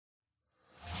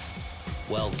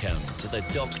Welcome to the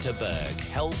Dr. Berg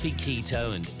Healthy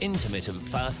Keto and Intermittent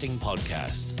Fasting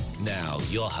Podcast. Now,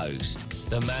 your host,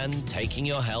 the man taking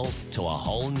your health to a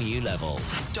whole new level,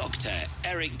 Dr.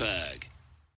 Eric Berg.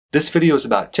 This video is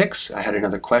about ticks. I had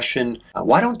another question.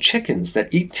 Why don't chickens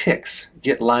that eat ticks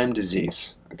get Lyme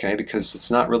disease? Okay, because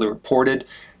it's not really reported.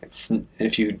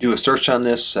 If you do a search on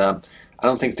this, I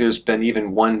don't think there's been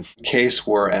even one case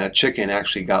where a chicken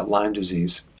actually got Lyme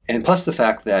disease. And plus the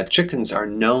fact that chickens are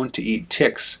known to eat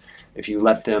ticks if you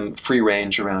let them free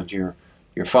range around your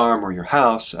farm or your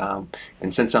house.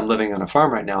 And since I'm living on a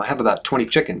farm right now, I have about 20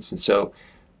 chickens. And so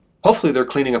hopefully they're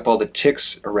cleaning up all the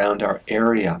ticks around our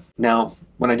area. Now,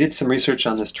 when I did some research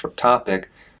on this topic,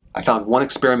 I found one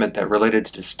experiment that related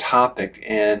to this topic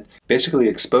and basically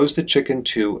exposed the chicken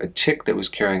to a tick that was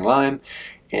carrying Lyme,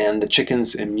 and the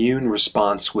chicken's immune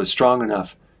response was strong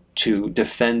enough to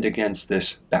defend against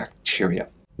this bacteria.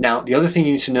 Now, the other thing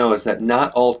you need to know is that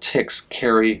not all ticks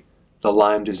carry the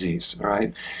Lyme disease, all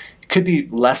right? It could be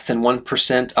less than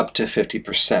 1% up to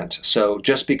 50%. So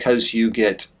just because you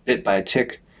get bit by a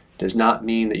tick does not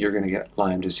mean that you're going to get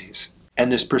Lyme disease.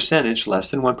 And this percentage,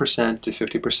 less than 1% to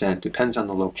 50%, depends on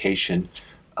the location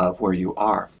of where you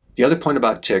are. The other point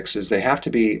about ticks is they have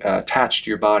to be attached to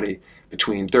your body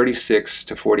between 36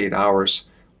 to 48 hours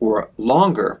or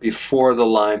longer before the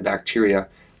Lyme bacteria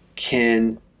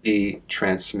can be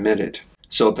transmitted.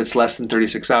 So if it's less than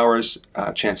 36 hours,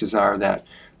 chances are that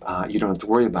you don't have to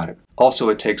worry about it. Also,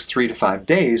 it takes 3 to 5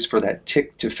 days for that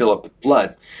tick to fill up with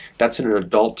blood. That's in an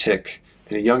adult tick.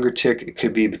 In a younger tick, it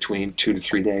could be between 2 to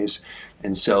 3 days.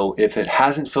 And so if it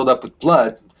hasn't filled up with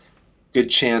blood, good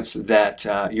chance that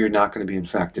you're not going to be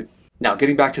infected. Now,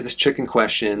 getting back to this chicken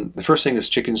question, the first thing is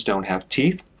chickens don't have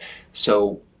teeth.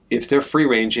 So if they're free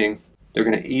ranging, they're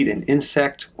going to eat an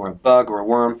insect or a bug or a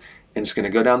worm, and it's going to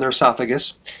go down their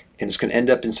esophagus, and it's going to end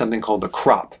up in something called the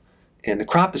crop. And the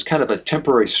crop is kind of a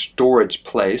temporary storage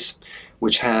place,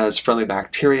 which has friendly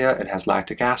bacteria, it has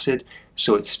lactic acid,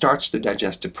 so it starts the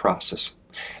digestive process.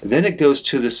 And then it goes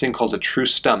to this thing called the true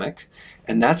stomach,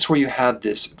 and that's where you have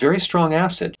this very strong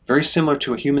acid, very similar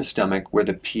to a human stomach, where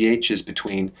the pH is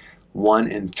between 1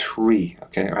 and 3,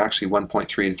 okay, or actually 1.3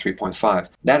 to 3.5.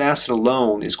 That acid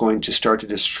alone is going to start to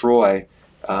destroy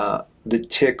the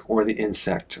tick or the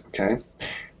insect, okay?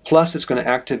 Plus, it's going to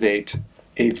activate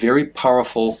a very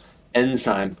powerful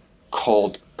enzyme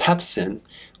called pepsin,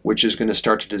 which is going to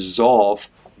start to dissolve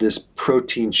this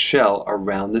protein shell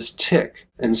around this tick.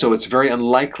 And so it's very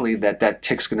unlikely that that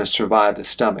tick's going to survive the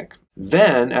stomach.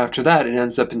 Then, after that, it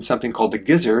ends up in something called the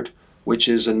gizzard, which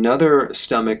is another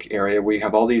stomach area where you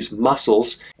have all these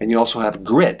muscles, and you also have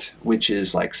grit, which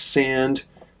is like sand,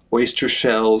 oyster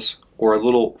shells, or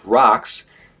little rocks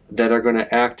that are going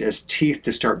to act as teeth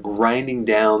to start grinding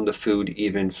down the food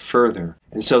even further.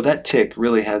 And so that tick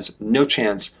really has no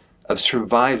chance of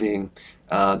surviving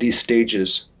these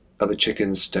stages of a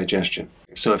chicken's digestion.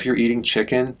 So if you're eating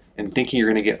chicken and thinking you're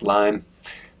going to get Lyme,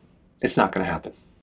 it's not going to happen.